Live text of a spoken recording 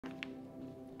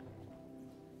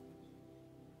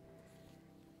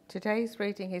Today's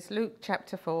reading is Luke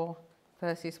chapter 4,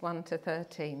 verses 1 to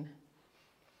 13.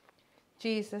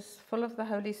 Jesus, full of the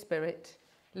Holy Spirit,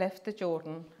 left the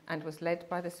Jordan and was led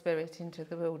by the Spirit into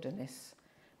the wilderness,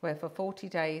 where for 40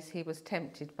 days he was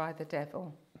tempted by the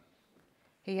devil.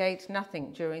 He ate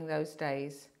nothing during those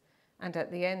days, and at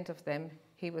the end of them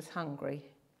he was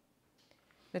hungry.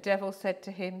 The devil said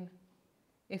to him,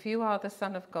 "If you are the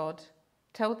Son of God,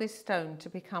 tell this stone to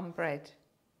become bread."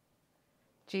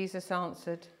 Jesus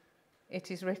answered, "It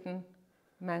is written,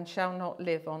 man shall not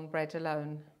live on bread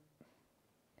alone."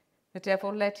 The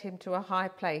devil led him to a high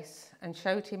place and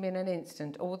showed him in an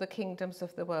instant all the kingdoms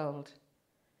of the world.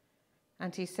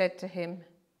 And he said to him,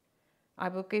 "I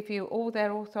will give you all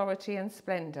their authority and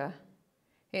splendour.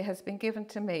 It has been given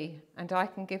to me, and I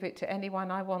can give it to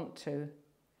anyone I want to.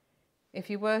 If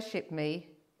you worship me,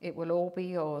 it will all be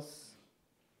yours."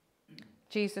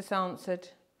 Jesus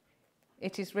answered,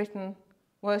 "It is written,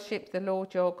 worship the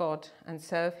Lord your God and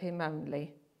serve him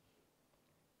only."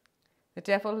 The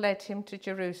devil led him to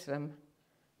Jerusalem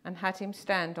and had him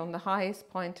stand on the highest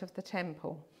point of the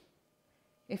temple.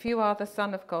 "If you are the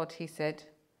Son of God," he said,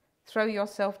 "throw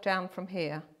yourself down from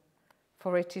here,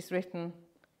 for it is written,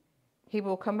 he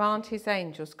will command his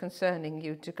angels concerning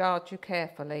you to guard you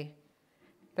carefully.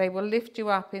 They will lift you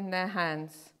up in their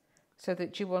hands so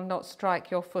that you will not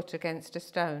strike your foot against a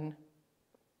stone."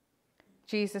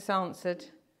 Jesus answered,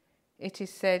 "It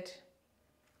is said,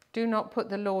 do not put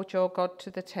the Lord your God to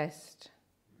the test."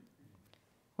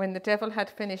 When the devil had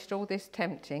finished all this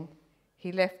tempting,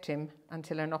 he left him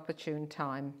until an opportune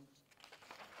time.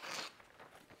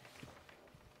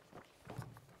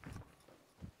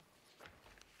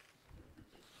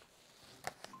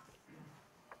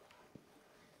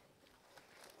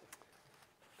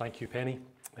 Thank you, Penny.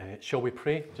 Shall we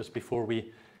pray just before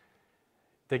we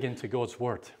dig into God's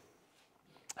word?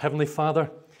 Heavenly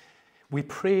Father, we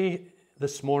pray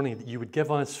this morning that you would give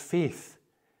us faith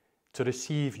to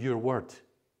receive your word.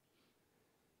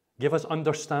 Give us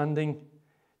understanding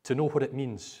to know what it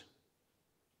means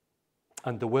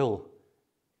and the will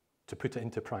to put it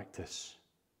into practice.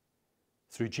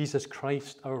 Through Jesus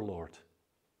Christ our Lord.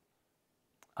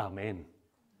 Amen.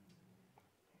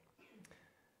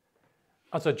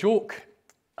 As a joke,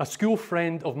 a school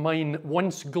friend of mine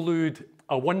once glued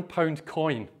a £1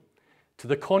 coin to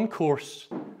the concourse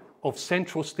of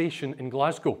Central Station in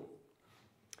Glasgow.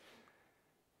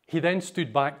 He then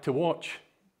stood back to watch.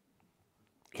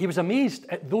 He was amazed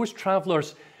at those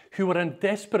travellers who were in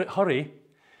desperate hurry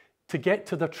to get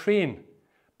to their train,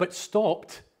 but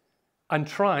stopped and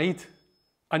tried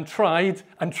and tried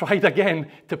and tried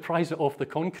again to prise it off the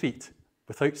concrete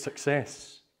without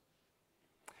success.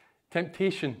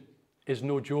 Temptation is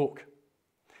no joke.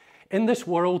 In this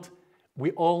world, we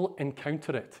all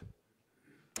encounter it.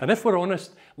 And if we're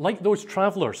honest, like those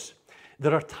travellers,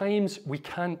 there are times we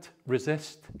can't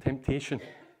resist temptation.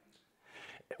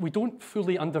 We don't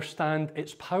fully understand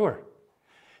its power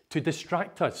to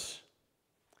distract us,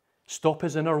 stop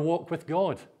us in our walk with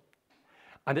God,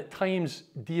 and at times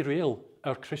derail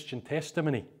our Christian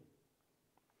testimony.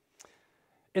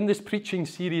 In this preaching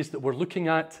series that we're looking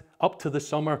at up to the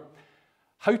summer,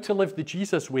 How to Live the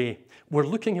Jesus Way, we're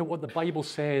looking at what the Bible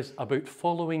says about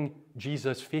following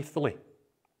Jesus faithfully.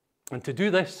 And to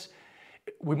do this,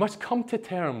 we must come to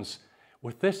terms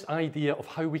with this idea of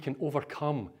how we can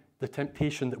overcome the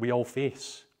temptation that we all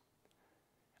face.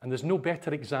 And there's no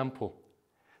better example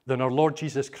than our Lord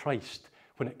Jesus Christ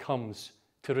when it comes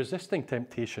to resisting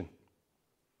temptation.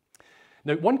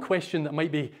 Now, one question that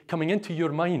might be coming into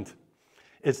your mind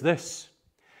is this.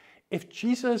 If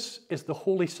Jesus is the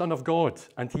Holy Son of God,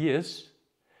 and he is,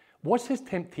 was his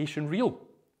temptation real?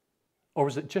 Or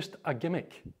was it just a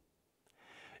gimmick?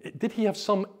 Did he have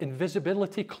some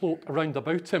invisibility cloak around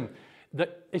about him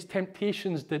that his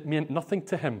temptations meant nothing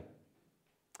to him?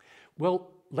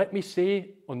 Well, let me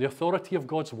say on the authority of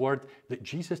God's word that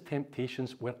Jesus'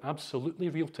 temptations were absolutely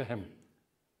real to him.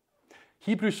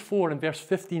 Hebrews 4 and verse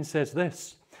 15 says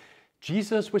this,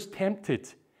 Jesus was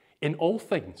tempted in all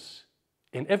things,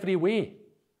 in every way,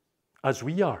 as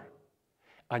we are,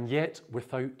 and yet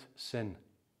without sin.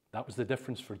 That was the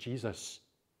difference for Jesus.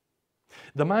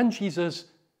 The man Jesus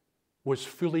was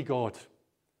fully God,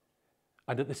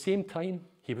 and at the same time,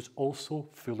 he was also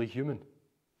fully human.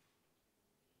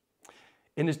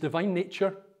 In his divine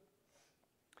nature,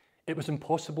 it was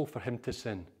impossible for him to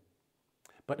sin.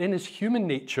 But in his human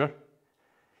nature,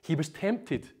 he was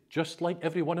tempted just like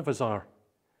every one of us are,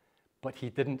 but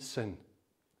he didn't sin.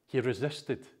 He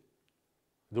resisted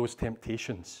those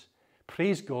temptations.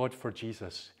 Praise God for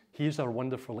Jesus. He is our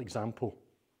wonderful example.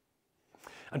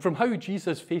 And from how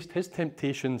Jesus faced his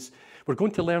temptations, we're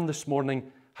going to learn this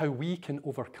morning how we can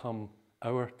overcome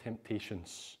our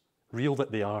temptations, real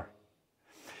that they are.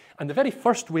 And the very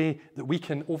first way that we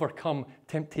can overcome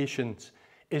temptations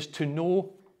is to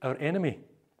know our enemy.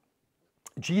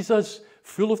 Jesus,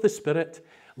 full of the Spirit,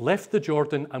 left the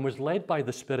Jordan and was led by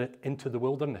the Spirit into the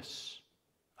wilderness,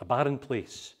 a barren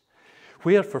place,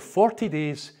 where for 40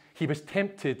 days he was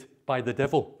tempted by the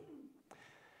devil.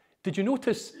 Did you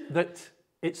notice that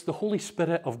it's the Holy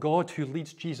Spirit of God who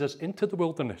leads Jesus into the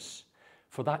wilderness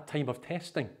for that time of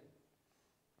testing?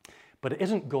 But it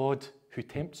isn't God who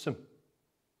tempts him.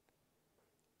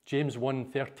 James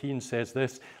 1:13 says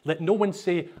this, "Let no one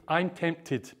say, 'I'm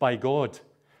tempted by God,'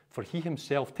 for he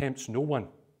himself tempts no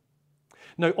one."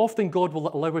 Now, often God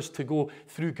will allow us to go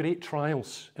through great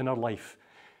trials in our life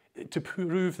to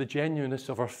prove the genuineness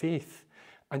of our faith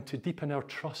and to deepen our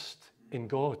trust in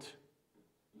God.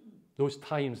 Those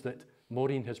times that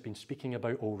Maureen has been speaking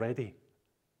about already.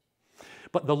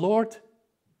 But the Lord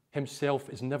himself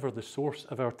is never the source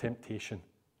of our temptation.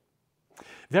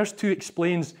 Verse 2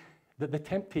 explains that the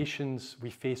temptations we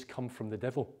face come from the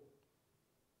devil.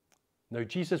 Now,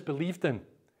 Jesus believed in,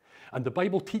 and the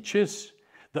Bible teaches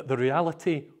that the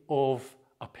reality of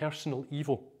a personal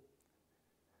evil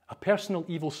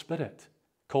spirit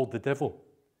called the devil,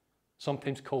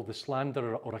 sometimes called the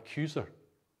slanderer or accuser,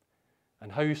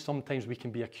 and how sometimes we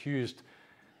can be accused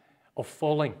of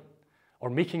falling or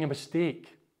making a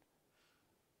mistake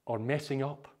or messing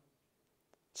up.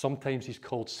 Sometimes he's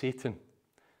called Satan.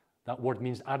 That word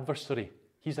means adversary.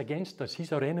 He's against us.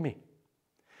 He's our enemy.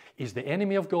 He's the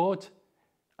enemy of God,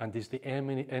 and he's the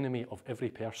enemy of every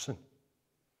person.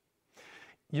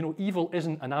 You know, evil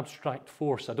isn't an abstract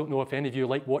force. I don't know if any of you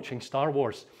like watching Star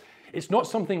Wars. It's not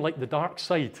something like the dark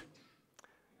side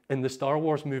in the Star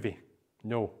Wars movie.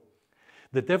 No.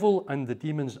 The devil and the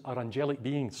demons are angelic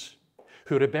beings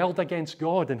who rebelled against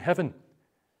God in heaven,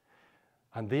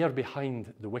 and they are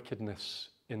behind the wickedness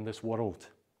in this world.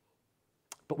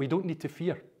 But we don't need to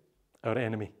fear our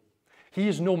enemy. He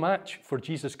is no match for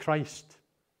Jesus Christ,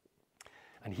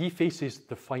 and he faces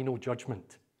the final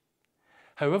judgment.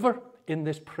 However, in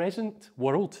this present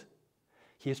world,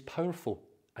 he is powerful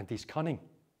and he's cunning.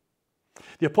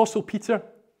 The Apostle Peter,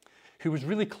 who was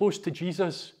really close to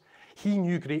Jesus, he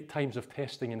knew great times of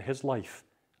testing in his life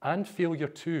and failure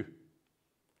too.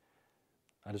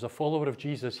 And as a follower of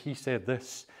Jesus, he said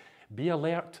this, "Be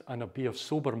alert and be of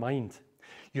sober mind.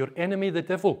 Your enemy, the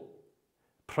devil,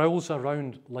 prowls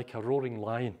around like a roaring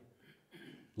lion,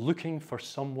 looking for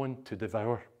someone to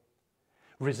devour.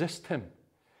 Resist him.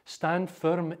 Stand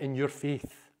firm in your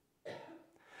faith."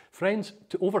 Friends,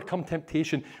 to overcome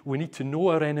temptation, we need to know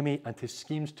our enemy and his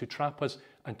schemes to trap us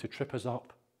and to trip us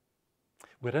up.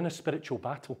 We're in a spiritual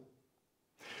battle.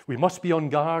 We must be on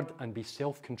guard and be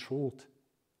self-controlled.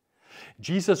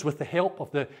 Jesus, with the help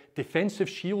of the defensive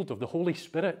shield of the Holy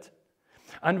Spirit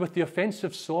and with the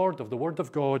offensive sword of the Word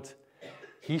of God,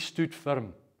 he stood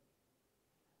firm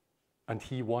and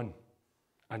he won.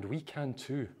 And we can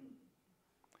too.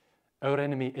 Our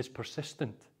enemy is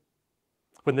persistent.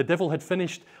 When the devil had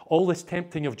finished all this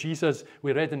tempting of Jesus,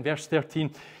 we read in verse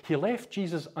 13, he left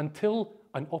Jesus until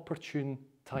an opportune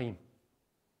time.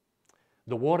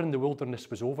 The war in the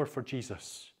wilderness was over for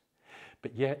Jesus,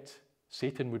 but yet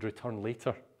Satan would return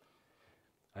later.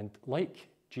 And like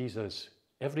Jesus,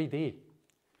 every day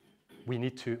we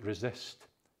need to resist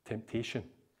temptation.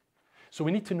 So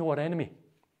we need to know our enemy.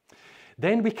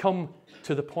 Then we come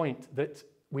to the point that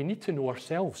we need to know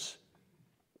ourselves.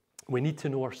 We need to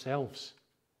know ourselves.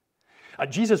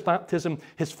 At Jesus' baptism,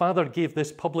 his father gave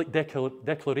this public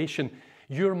declaration,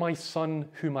 "You're my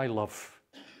son whom I love.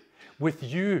 With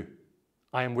you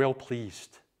I am well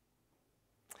pleased."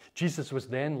 Jesus was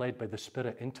then led by the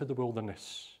Spirit into the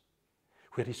wilderness,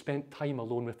 where he spent time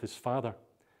alone with his Father,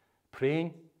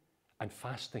 praying and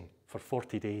fasting for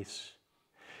 40 days,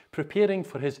 preparing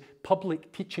for his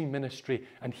public teaching ministry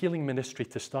and healing ministry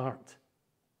to start.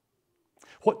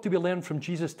 What do we learn from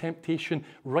Jesus' temptation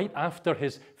right after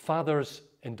his Father's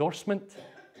endorsement?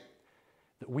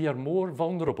 That we are more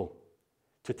vulnerable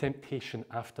to temptation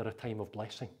after a time of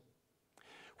blessing,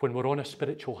 when we're on a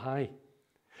spiritual high,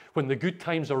 when the good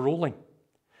times are rolling,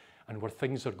 and where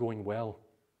things are going well.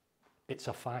 It's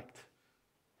a fact.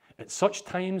 At such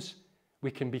times, we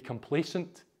can be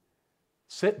complacent,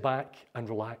 sit back and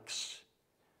relax,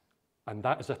 and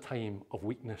that is a time of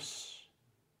weakness.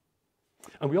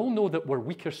 And we all know that we're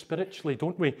weaker spiritually,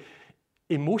 don't we?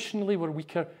 Emotionally, we're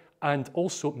weaker, and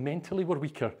also mentally, we're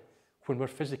weaker when we're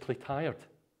physically tired.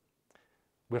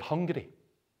 We're hungry,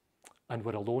 and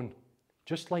we're alone,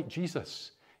 just like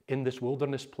Jesus in this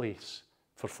wilderness place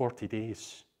for 40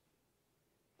 days.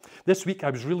 This week, I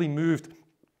was really moved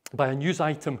by a news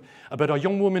item about a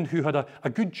young woman who had a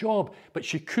good job, but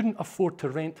she couldn't afford to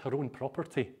rent her own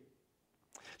property.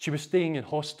 She was staying in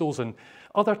hostels and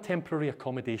other temporary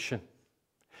accommodation.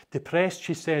 Depressed,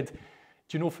 she said,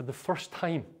 "Do you know, for the first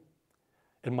time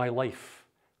in my life,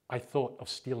 I thought of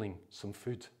stealing some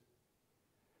food."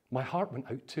 My heart went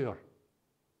out to her.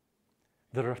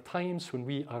 There are times when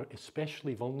we are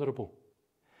especially vulnerable,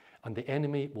 and the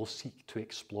enemy will seek to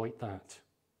exploit that.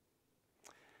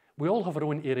 We all have our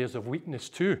own areas of weakness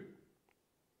too.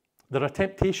 There are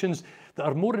temptations that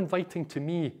are more inviting to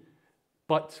me,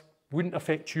 but wouldn't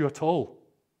affect you at all.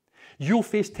 You'll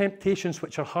face temptations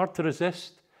which are hard to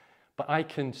resist, but I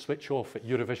can switch off at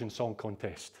Eurovision Song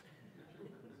Contest.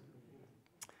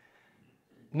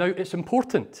 Now, it's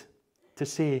important to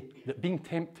say that being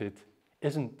tempted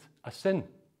isn't a sin.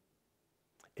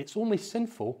 It's only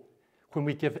sinful when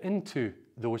we give into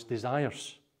those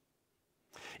desires.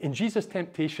 In Jesus'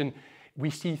 temptation, we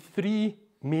see three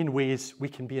main ways we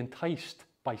can be enticed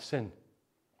by sin.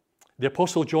 The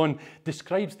Apostle John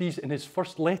describes these in his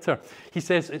first letter. He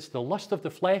says it's the lust of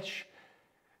the flesh,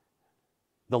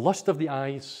 the lust of the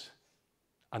eyes,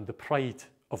 and the pride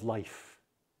of life.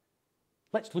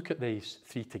 Let's look at these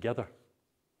three together.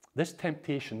 This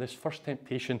temptation, this first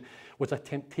temptation, was a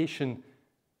temptation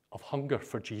of hunger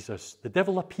for Jesus. The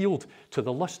devil appealed to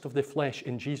the lust of the flesh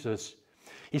in Jesus.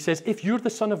 He says, "If you're the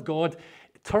Son of God,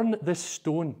 turn this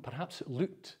stone," perhaps it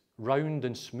looked round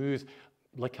and smooth,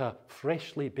 like a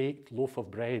freshly baked loaf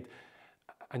of bread.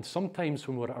 And sometimes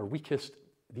when we're at our weakest,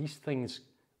 these things,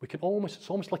 it's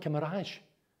almost like a mirage.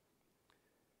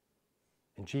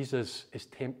 And Jesus is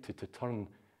tempted to turn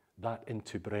that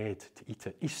into bread, to eat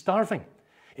it. He's starving.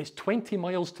 It's 20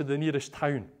 miles to the nearest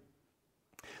town.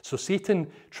 So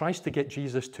Satan tries to get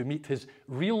Jesus to meet his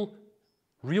real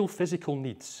physical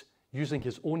needs using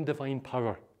his own divine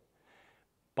power,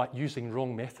 but using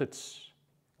wrong methods,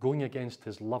 going against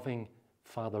his loving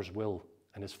Father's will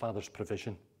and his Father's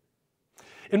provision.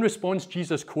 In response,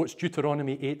 Jesus quotes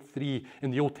Deuteronomy 8:3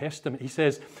 in the Old Testament. He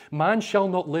says, "Man shall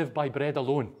not live by bread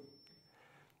alone."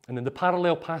 And in the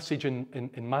parallel passage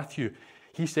in Matthew,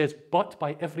 he says, "But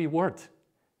by every word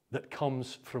that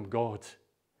comes from God."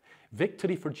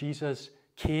 Victory for Jesus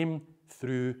came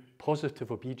through positive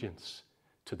obedience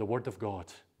to the Word of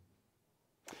God.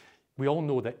 We all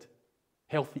know that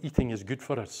healthy eating is good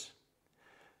for us.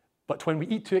 But when we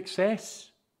eat to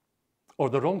excess or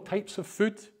the wrong types of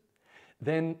food,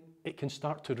 then it can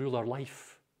start to rule our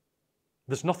life.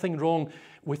 There's nothing wrong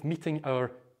with meeting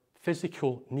our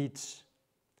physical needs.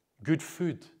 Good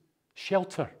food,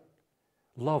 shelter,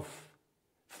 love,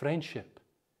 friendship,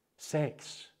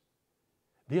 sex.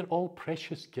 They're all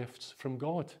precious gifts from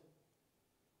God.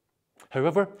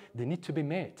 However, they need to be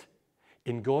met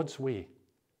in God's way,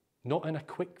 not in a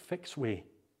quick fix way.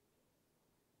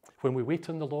 When we wait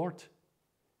on the Lord,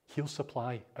 He'll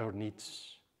supply our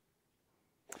needs.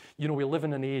 You know, we live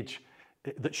in an age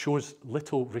that shows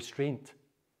little restraint.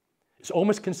 It's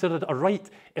almost considered a right.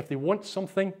 If they want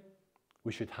something,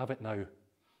 we should have it now.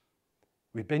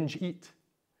 We binge eat.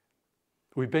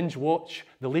 We binge watch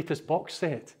the latest box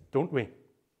set, don't we?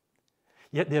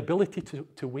 Yet the ability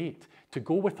to wait, to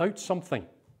go without something,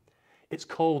 it's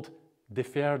called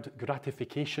deferred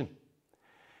gratification.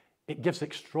 It gives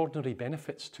extraordinary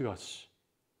benefits to us,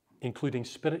 including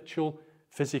spiritual,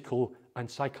 physical, and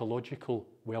psychological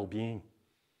well-being.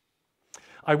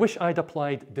 I wish I'd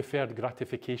applied deferred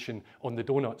gratification on the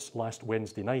donuts last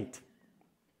Wednesday night.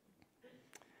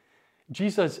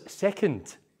 Jesus'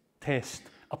 second test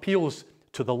appeals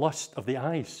to the lust of the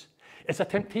eyes. It's a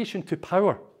temptation to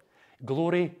power,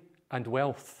 glory, and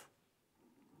wealth.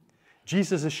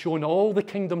 Jesus is shown all the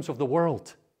kingdoms of the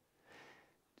world.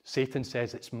 Satan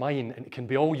says, "It's mine, and it can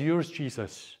be all yours,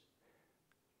 Jesus,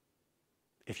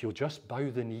 if you'll just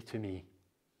bow the knee to me."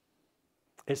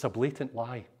 It's a blatant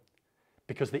lie,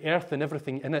 because the earth and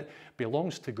everything in it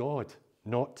belongs to God,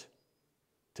 not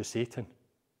to Satan.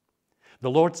 The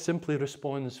Lord simply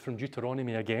responds from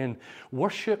Deuteronomy again,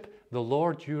 "Worship the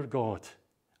Lord your God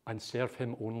and serve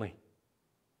Him only."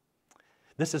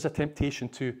 This is a temptation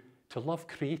to love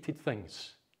created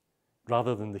things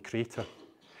rather than the Creator,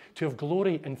 to have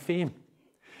glory and fame,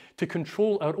 to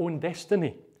control our own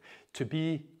destiny, to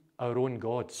be our own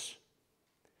gods.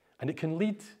 And it can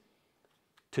lead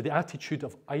to the attitude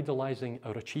of idolizing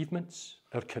our achievements,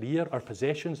 our career, our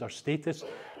possessions, our status,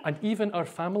 and even our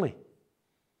family.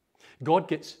 God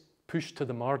gets pushed to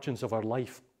the margins of our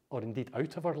life, or indeed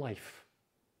out of our life.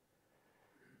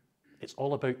 It's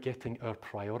all about getting our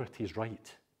priorities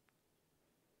right.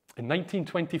 In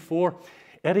 1924,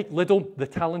 Eric Liddell, the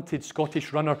talented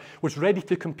Scottish runner, was ready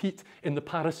to compete in the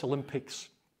Paris Olympics.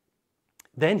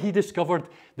 Then he discovered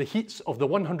the heats of the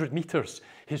 100 metres,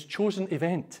 his chosen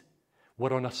event,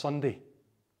 were on a Sunday.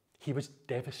 He was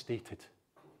devastated.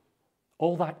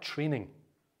 All that training,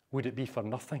 would it be for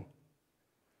nothing?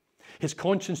 His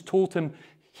conscience told him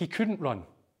he couldn't run.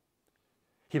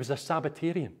 He was a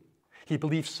Sabbatarian. He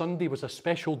believed Sunday was a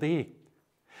special day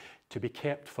to be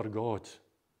kept for God.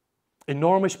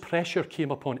 Enormous pressure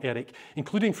came upon Eric,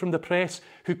 including from the press,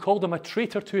 who called him a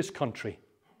traitor to his country.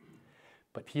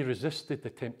 But he resisted the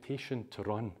temptation to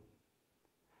run.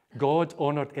 God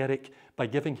honoured Eric by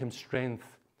giving him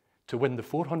strength to win the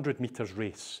 400 metres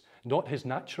race, not his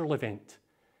natural event,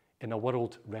 in a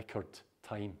world record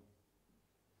time.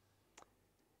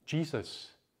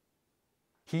 Jesus,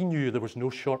 he knew there was no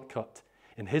shortcut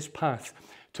in his path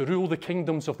to rule the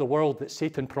kingdoms of the world that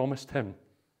Satan promised him.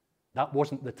 That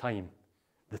wasn't the time.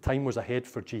 The time was ahead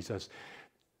for Jesus.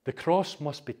 The cross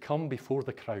must become before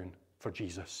the crown for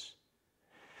Jesus.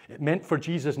 It meant for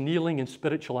Jesus kneeling in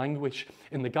spiritual anguish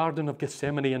in the Garden of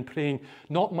Gethsemane and praying,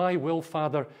 "Not my will,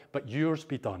 Father, but yours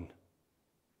be done."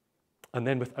 And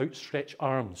then with outstretched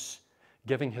arms,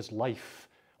 giving his life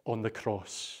on the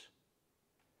cross.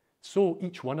 So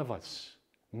each one of us,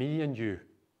 me and you,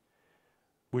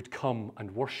 would come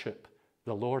and worship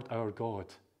the Lord our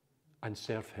God and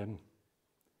serve him.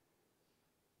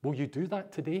 Will you do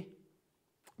that today?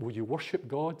 Will you worship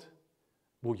God?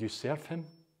 Will you serve him?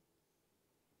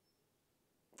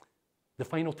 The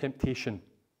final temptation,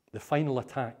 the final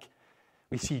attack,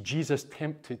 we see Jesus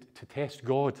tempted to test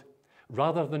God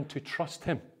rather than to trust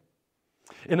him.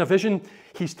 In a vision,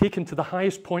 he's taken to the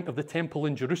highest point of the temple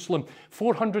in Jerusalem,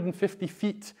 450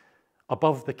 feet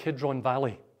above the Kidron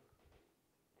Valley.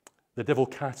 The devil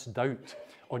casts doubt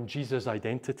on Jesus'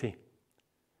 identity.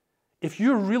 If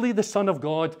you're really the Son of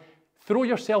God, throw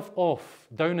yourself off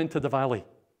down into the valley,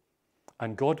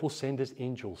 and God will send his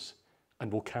angels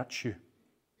and will catch you.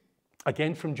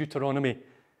 Again from Deuteronomy.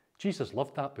 Jesus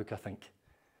loved that book, I think.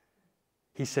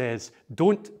 He says,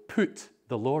 don't put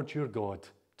the Lord your God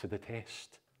to the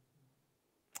test.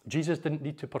 Jesus didn't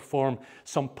need to perform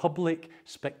some public,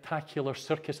 spectacular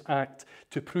circus act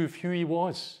to prove who he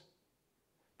was,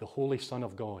 the Holy Son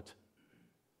of God,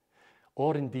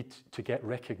 or indeed to get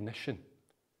recognition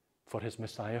for his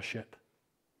messiahship.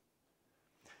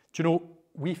 Do you know,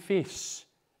 we face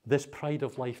this pride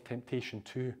of life temptation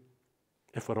too,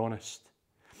 if we're honest.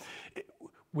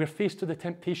 We're faced with the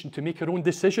temptation to make our own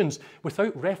decisions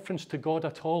without reference to God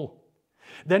at all.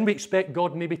 Then we expect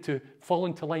God maybe to fall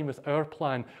into line with our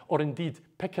plan, or indeed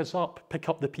pick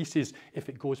up the pieces if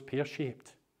it goes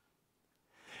pear-shaped.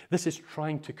 This is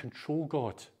trying to control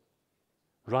God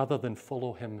rather than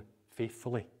follow him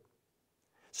faithfully.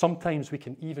 Sometimes we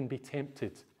can even be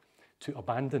tempted to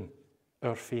abandon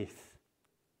our faith.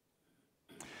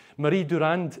 Marie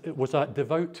Durand was a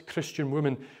devout Christian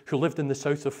woman who lived in the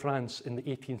south of France in the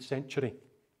 18th century.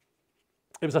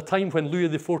 It was a time when Louis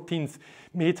XIV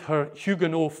made her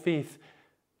Huguenot faith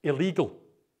illegal.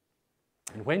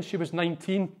 And when she was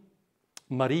 19,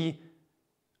 Marie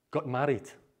got married.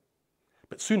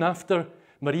 But soon after,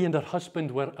 Marie and her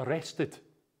husband were arrested,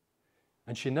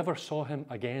 and she never saw him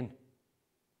again.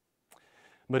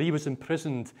 Marie was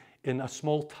imprisoned in a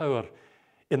small tower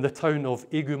in the town of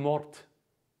Aigues-Mortes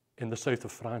in the south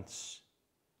of France.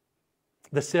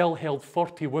 The cell held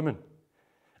 40 women,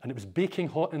 and it was baking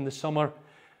hot in the summer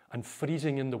and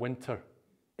freezing in the winter.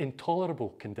 Intolerable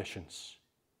conditions.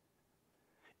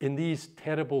 In these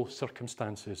terrible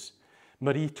circumstances,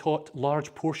 Marie taught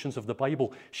large portions of the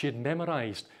Bible she had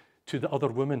memorized to the other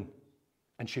women,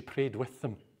 and she prayed with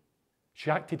them.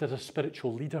 She acted as a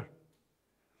spiritual leader.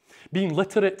 Being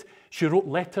literate, she wrote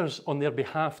letters on their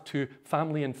behalf to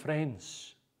family and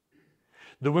friends.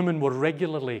 The women were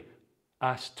regularly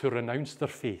asked to renounce their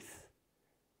faith,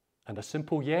 and a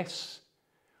simple yes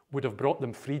would have brought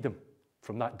them freedom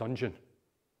from that dungeon.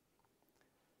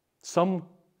 Some,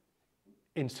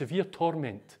 in severe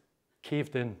torment,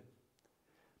 caved in,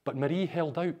 but Marie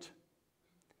held out.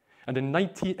 And in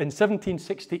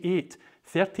 1768,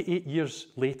 38 years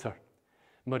later,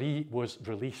 Marie was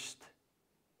released.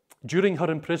 During her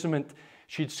imprisonment,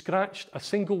 she'd scratched a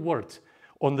single word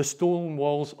on the stone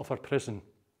walls of her prison: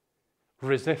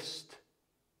 resist,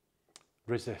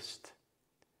 resist.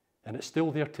 And it's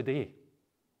still there today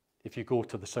if you go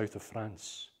to the south of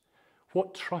France.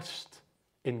 What trust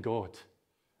in God,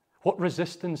 what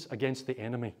resistance against the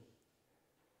enemy,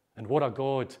 and what a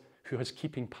God who has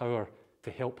keeping power to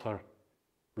help her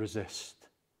resist.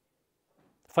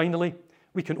 Finally,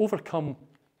 we can overcome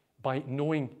by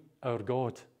knowing our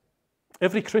God.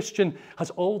 Every Christian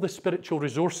has all the spiritual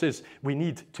resources we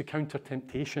need to counter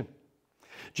temptation.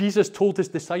 Jesus told his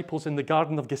disciples in the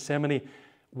Garden of Gethsemane,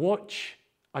 watch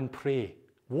and pray,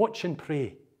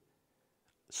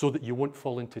 so that you won't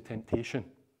fall into temptation.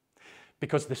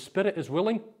 Because the spirit is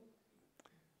willing,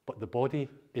 but the body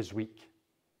is weak.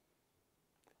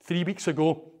 3 weeks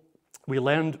ago, we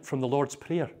learned from the Lord's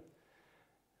Prayer.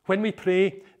 When we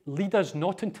pray, lead us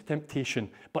not into temptation,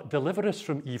 but deliver us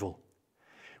from evil.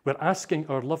 We're asking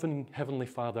our loving Heavenly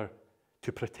Father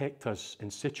to protect us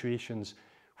in situations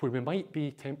where we might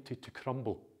be tempted to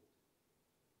crumble.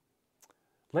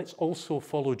 Let's also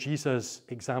follow Jesus'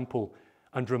 example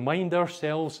and remind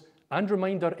ourselves and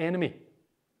remind our enemy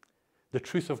the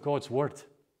truth of God's Word.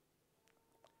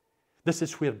 This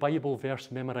is where Bible verse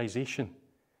memorization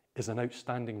is an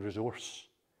outstanding resource.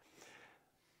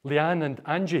 Leanne and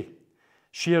Angie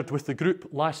shared with the group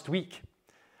last week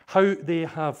how they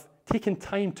have taken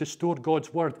time to store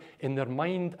God's Word in their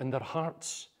mind and their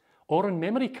hearts, or on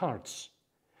memory cards,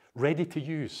 ready to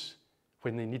use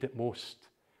when they need it most,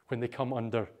 when they come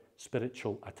under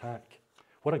spiritual attack.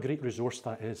 What a great resource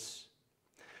that is.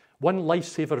 One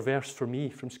lifesaver verse for me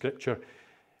from Scripture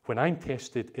when I'm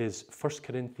tested is 1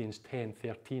 Corinthians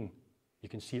 10:13. You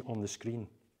can see it on the screen.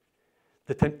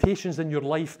 The temptations in your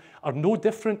life are no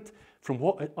different from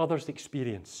what others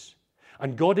experience.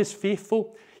 And God is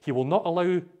faithful. He will not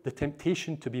allow the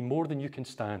temptation to be more than you can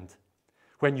stand.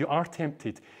 When you are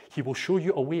tempted, He will show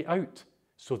you a way out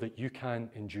so that you can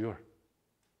endure.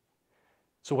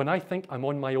 So when I think I'm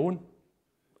on my own,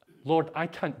 Lord, I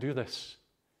can't do this.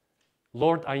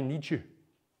 Lord, I need you.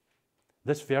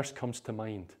 This verse comes to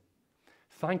mind.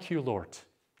 Thank you, Lord.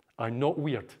 I'm not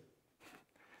weird.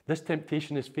 This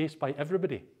temptation is faced by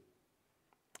everybody.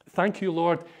 Thank you,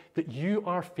 Lord, that you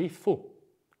are faithful,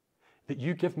 that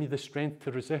you give me the strength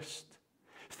to resist.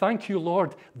 Thank you,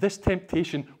 Lord, this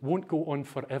temptation won't go on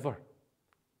forever.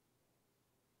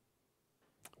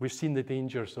 We've seen the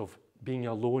dangers of being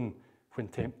alone when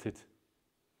tempted.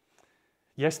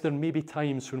 Yes, there may be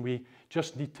times when we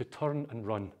just need to turn and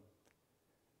run,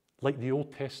 like the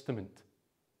Old Testament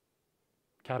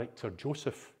character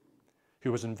Joseph,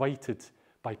 who was invited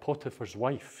by Potiphar's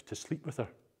wife to sleep with her.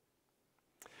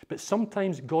 But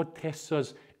sometimes God tests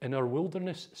us in our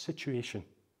wilderness situation,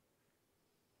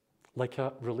 like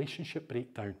a relationship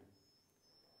breakdown,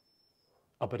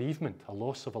 a bereavement, a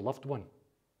loss of a loved one,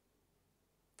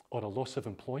 or a loss of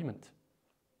employment.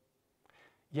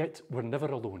 Yet we're never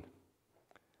alone.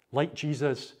 Like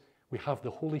Jesus, we have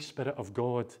the Holy Spirit of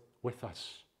God with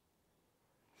us.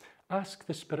 Ask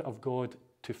the Spirit of God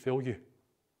to fill you,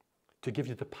 to give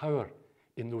you the power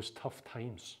in those tough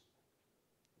times.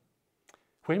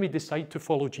 When we decide to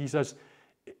follow Jesus,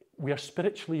 we are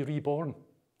spiritually reborn,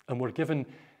 and we're given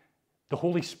the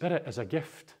Holy Spirit as a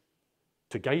gift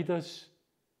to guide us,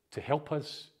 to help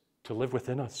us, to live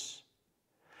within us.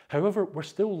 However, we're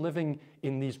still living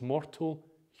in these mortal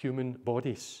human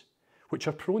bodies, which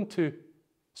are prone to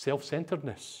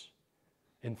self-centeredness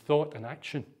in thought and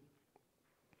action.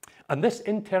 And this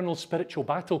internal spiritual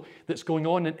battle that's going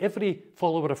on in every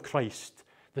follower of Christ,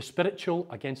 the spiritual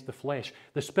against the flesh,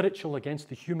 the spiritual against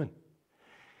the human,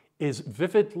 is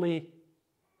vividly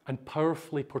and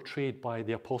powerfully portrayed by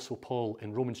the Apostle Paul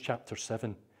in Romans chapter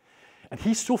 7. And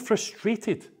he's so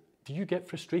frustrated. Do you get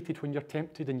frustrated when you're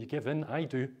tempted and you give in? I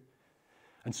do.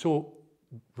 And so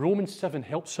Romans 7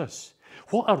 helps us.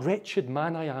 What a wretched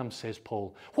man I am, says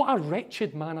Paul. What a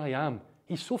wretched man I am.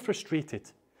 He's so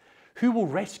frustrated. Who will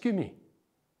rescue me?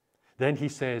 Then he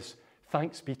says,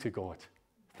 thanks be to God.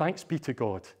 Thanks be to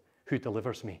God who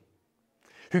delivers me,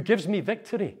 who gives me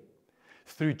victory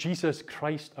through Jesus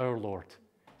Christ our Lord.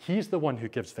 He's the one who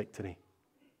gives victory.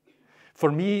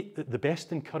 For me, the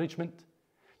best encouragement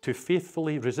to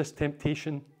faithfully resist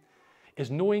temptation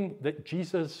is knowing that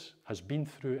Jesus has been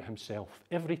through it himself.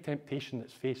 Every temptation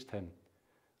that's faced him,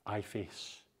 I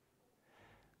face.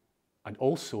 And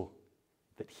also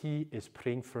that he is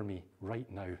praying for me right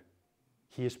now.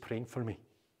 He is praying for me.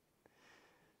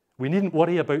 We needn't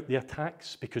worry about the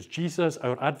attacks because Jesus,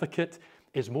 our advocate,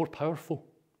 is more powerful.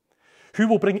 Who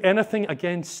will bring anything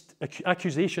against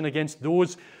accusation against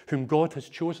those whom God has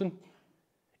chosen?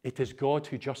 It is God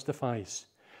who justifies.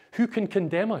 Who can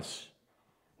condemn us?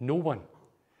 No one.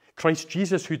 Christ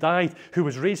Jesus, who died, who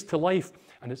was raised to life,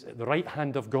 and is at the right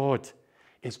hand of God,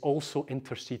 is also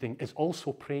interceding, is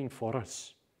also praying for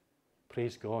us.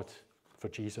 Praise God for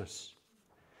Jesus.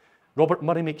 Robert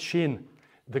Murray McShane,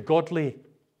 the godly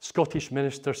Scottish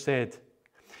minister, said,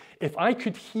 "If I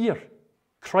could hear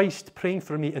Christ praying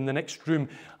for me in the next room,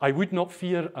 I would not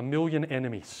fear a million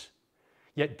enemies.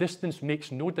 Yet distance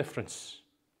makes no difference.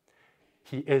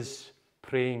 He is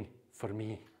praying for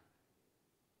me."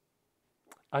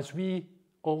 As we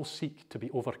all seek to be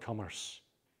overcomers.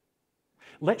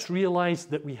 Let's realize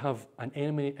that we have an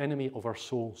enemy of our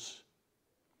souls.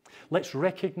 Let's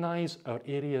recognize our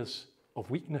areas of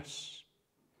weakness.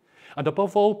 And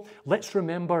above all, let's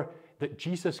remember that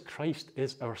Jesus Christ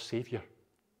is our Saviour.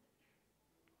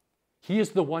 He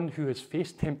is the one who has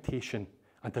faced temptation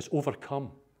and has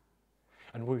overcome.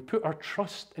 And when we put our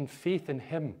trust and faith in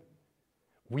Him,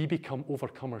 we become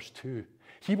overcomers too.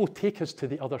 He will take us to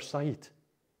the other side.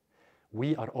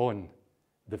 We are on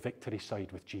the victory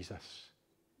side with Jesus.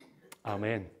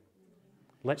 Amen.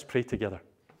 Let's pray together.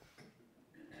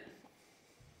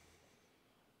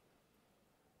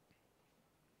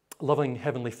 Loving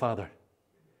Heavenly Father,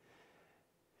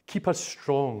 keep us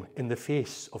strong in the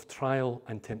face of trial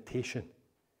and temptation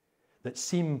that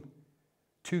seem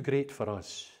too great for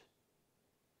us.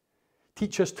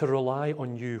 Teach us to rely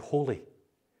on you wholly,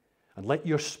 and let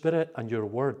your Spirit and your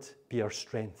word be our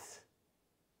strength.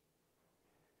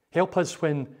 Help us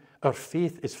when our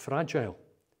faith is fragile,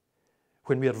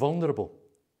 when we are vulnerable,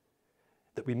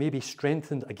 that we may be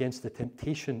strengthened against the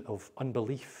temptation of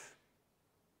unbelief,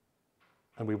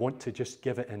 and we want to just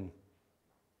give it in.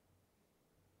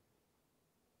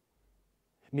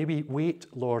 May we wait,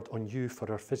 Lord, on you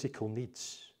for our physical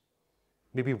needs.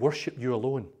 May we worship you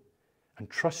alone and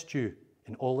trust you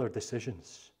in all our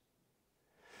decisions.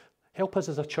 Help us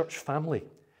as a church family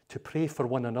to pray for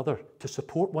one another, to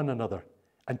support one another,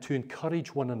 and to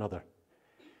encourage one another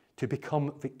to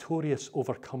become victorious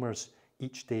overcomers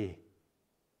each day.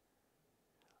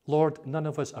 Lord, none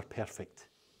of us are perfect.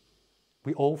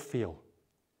 We all fail.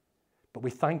 But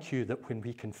we thank you that when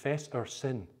we confess our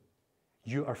sin,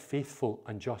 you are faithful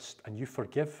and just, and you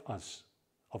forgive us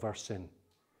of our sin,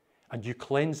 and you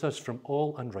cleanse us from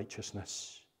all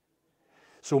unrighteousness.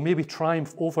 So may we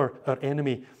triumph over our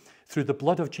enemy through the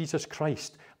blood of Jesus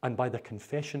Christ and by the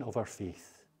confession of our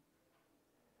faith.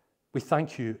 We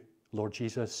thank you, Lord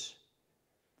Jesus,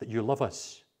 that you love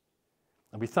us.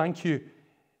 And we thank you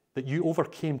that you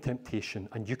overcame temptation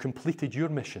and you completed your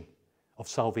mission of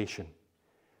salvation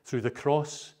through the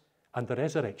cross and the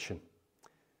resurrection.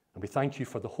 And we thank you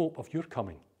for the hope of your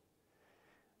coming.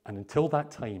 And until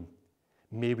that time,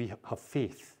 may we have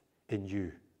faith in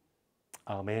you.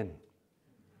 Amen.